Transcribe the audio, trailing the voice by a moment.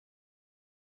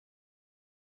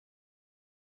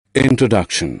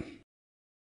Introduction.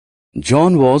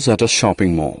 John was at a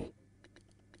shopping mall.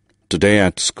 Today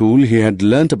at school he had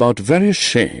learnt about various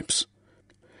shapes.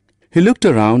 He looked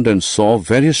around and saw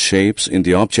various shapes in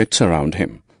the objects around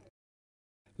him.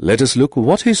 Let us look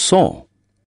what he saw.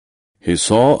 He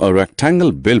saw a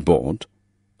rectangle billboard,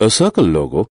 a circle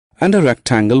logo, and a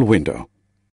rectangle window.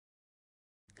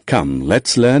 Come,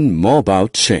 let's learn more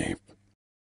about shape.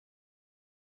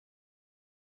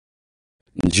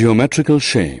 Geometrical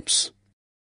shapes.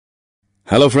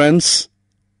 Hello friends.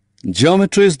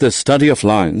 Geometry is the study of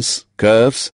lines,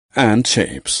 curves, and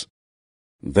shapes.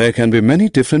 There can be many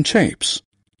different shapes.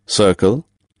 Circle,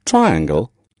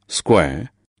 triangle,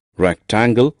 square,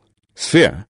 rectangle,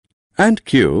 sphere, and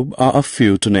cube are a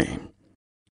few to name.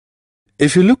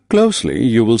 If you look closely,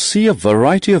 you will see a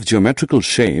variety of geometrical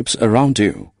shapes around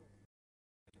you.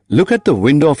 Look at the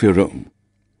window of your room.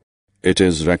 It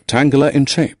is rectangular in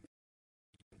shape.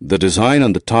 The design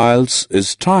on the tiles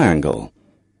is triangle.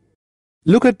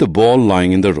 Look at the ball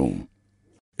lying in the room.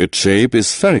 Its shape is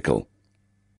spherical.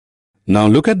 Now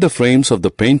look at the frames of the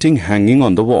painting hanging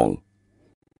on the wall.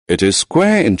 It is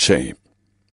square in shape.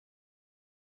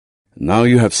 Now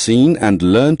you have seen and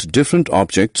learnt different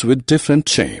objects with different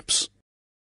shapes.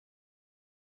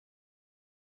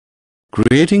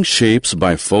 Creating shapes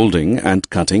by folding and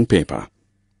cutting paper.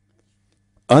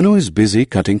 Anu is busy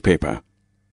cutting paper.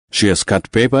 She has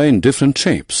cut paper in different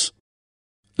shapes.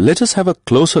 Let us have a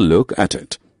closer look at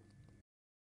it.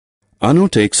 Anu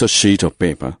takes a sheet of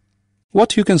paper.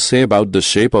 What you can say about the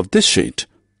shape of this sheet?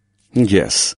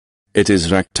 Yes, it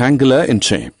is rectangular in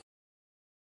shape.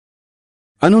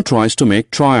 Anu tries to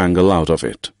make triangle out of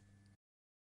it.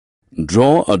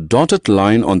 Draw a dotted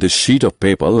line on this sheet of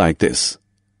paper like this.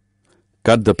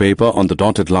 Cut the paper on the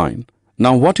dotted line.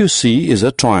 Now what you see is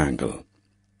a triangle.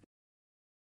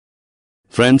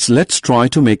 Friends, let's try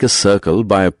to make a circle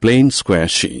by a plain square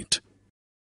sheet.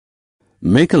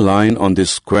 Make a line on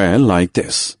this square like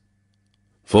this.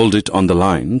 Fold it on the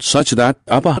line such that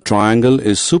upper triangle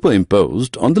is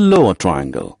superimposed on the lower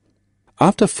triangle.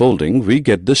 After folding, we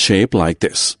get the shape like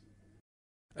this.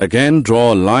 Again,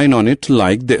 draw a line on it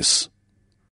like this.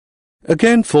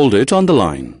 Again, fold it on the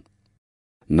line.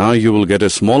 Now you will get a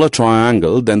smaller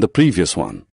triangle than the previous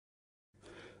one.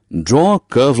 Draw a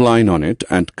curved line on it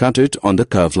and cut it on the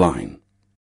curved line.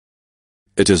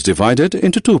 It is divided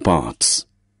into two parts.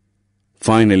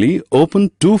 Finally,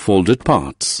 open two folded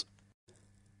parts.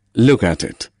 Look at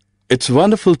it. It's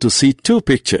wonderful to see two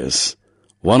pictures,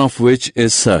 one of which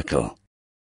is circle.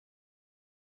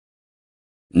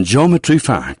 Geometry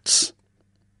facts.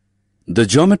 The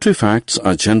geometry facts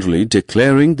are generally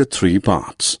declaring the three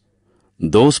parts.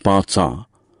 Those parts are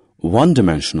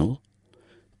one-dimensional,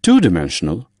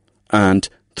 two-dimensional, and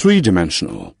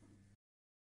three-dimensional.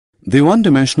 The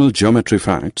one-dimensional geometry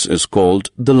facts is called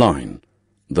the line.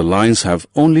 The lines have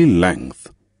only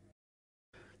length.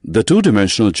 The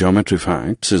two-dimensional geometry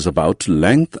facts is about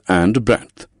length and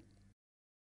breadth.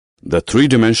 The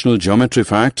three-dimensional geometry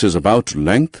facts is about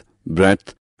length,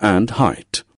 breadth, and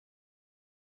height.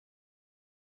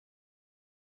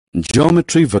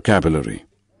 Geometry vocabulary.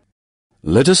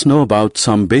 Let us know about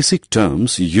some basic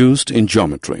terms used in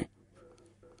geometry.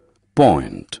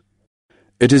 Point.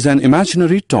 It is an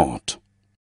imaginary dot.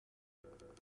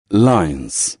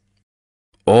 Lines.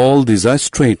 All these are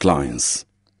straight lines.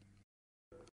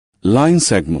 Line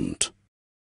segment.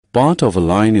 Part of a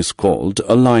line is called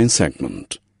a line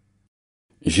segment.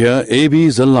 Here AB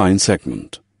is a line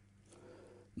segment.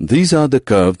 These are the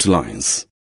curved lines.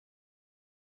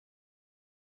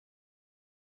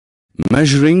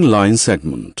 Measuring line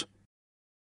segment.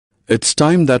 It's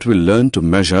time that we learn to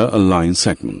measure a line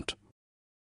segment.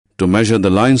 To measure the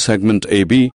line segment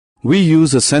AB, we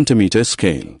use a centimeter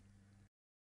scale.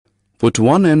 Put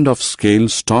one end of scale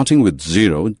starting with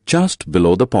 0 just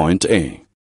below the point A.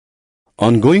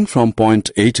 On going from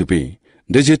point A to B,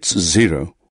 digits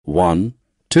 0, 1,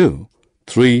 2,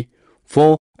 3,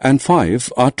 4 and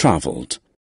 5 are travelled.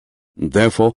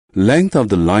 Therefore, length of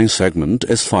the line segment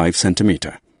is 5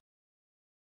 centimeter.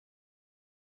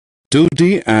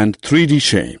 2D and 3D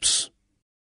shapes.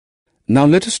 Now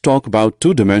let us talk about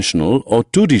two-dimensional or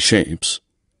 2D shapes.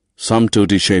 Some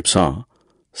 2D shapes are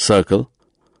circle,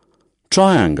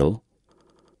 triangle,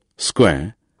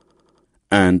 square,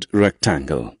 and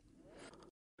rectangle.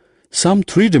 Some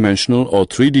three-dimensional or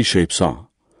 3D shapes are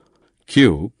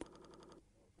cube,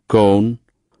 cone,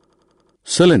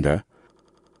 cylinder,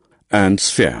 and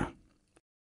sphere.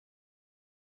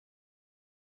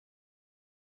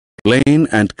 Plane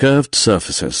and curved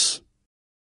surfaces.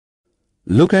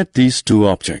 Look at these two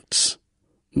objects,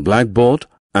 blackboard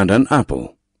and an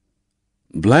apple.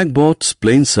 Blackboard's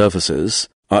plane surfaces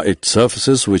are its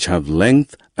surfaces which have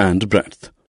length and breadth.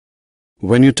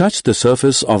 When you touch the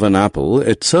surface of an apple,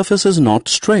 its surface is not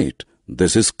straight.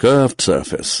 This is curved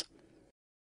surface.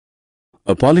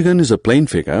 A polygon is a plane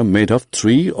figure made of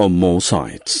 3 or more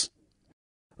sides.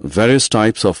 Various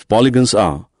types of polygons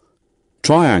are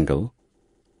triangle,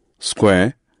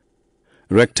 square,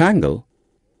 rectangle,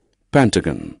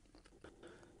 pentagon.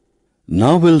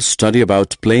 Now we'll study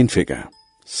about plane figure,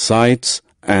 sides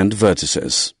and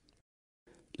vertices.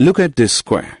 Look at this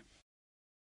square.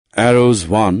 Arrows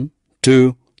 1,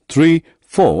 2, 3,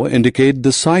 4 indicate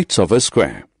the sides of a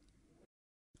square.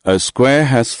 A square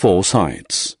has 4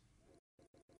 sides.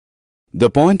 The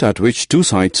point at which 2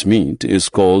 sides meet is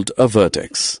called a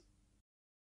vertex.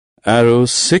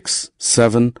 Arrows 6,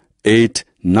 7, 8,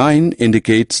 9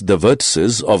 indicates the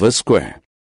vertices of a square.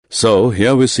 So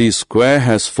here we see square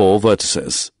has 4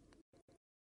 vertices.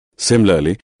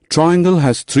 Similarly, triangle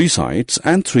has 3 sides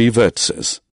and 3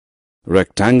 vertices.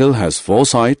 Rectangle has 4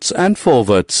 sides and 4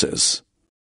 vertices.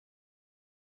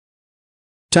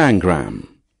 Tangram.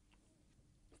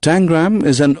 Tangram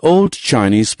is an old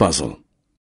Chinese puzzle.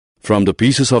 From the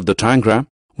pieces of the tangram,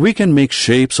 we can make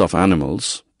shapes of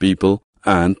animals, people,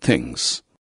 and things.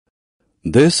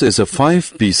 This is a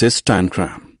 5-pieces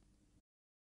tangram.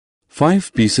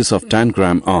 5 pieces of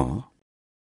tangram are: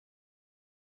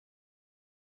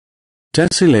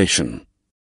 tessellation.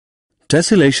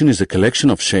 Tessellation is a collection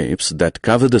of shapes that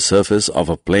cover the surface of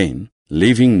a plane,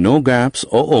 leaving no gaps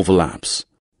or overlaps.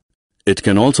 It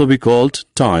can also be called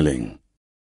tiling.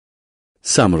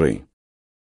 Summary.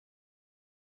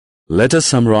 Let us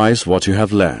summarize what you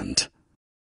have learned.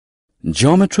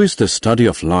 Geometry is the study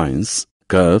of lines,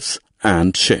 curves,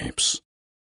 and shapes.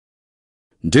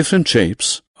 Different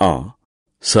shapes are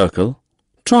circle,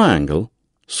 triangle,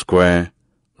 square,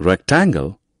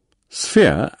 rectangle,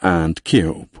 sphere, and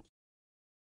cube.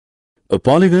 A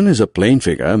polygon is a plane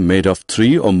figure made of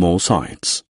 3 or more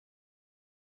sides.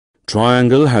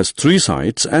 Triangle has 3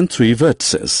 sides and 3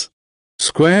 vertices.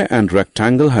 Square and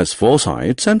rectangle has 4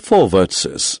 sides and 4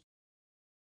 vertices.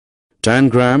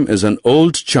 Tangram is an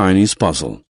old Chinese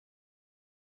puzzle.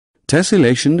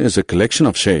 Tessellation is a collection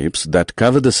of shapes that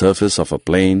cover the surface of a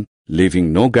plane,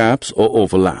 leaving no gaps or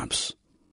overlaps.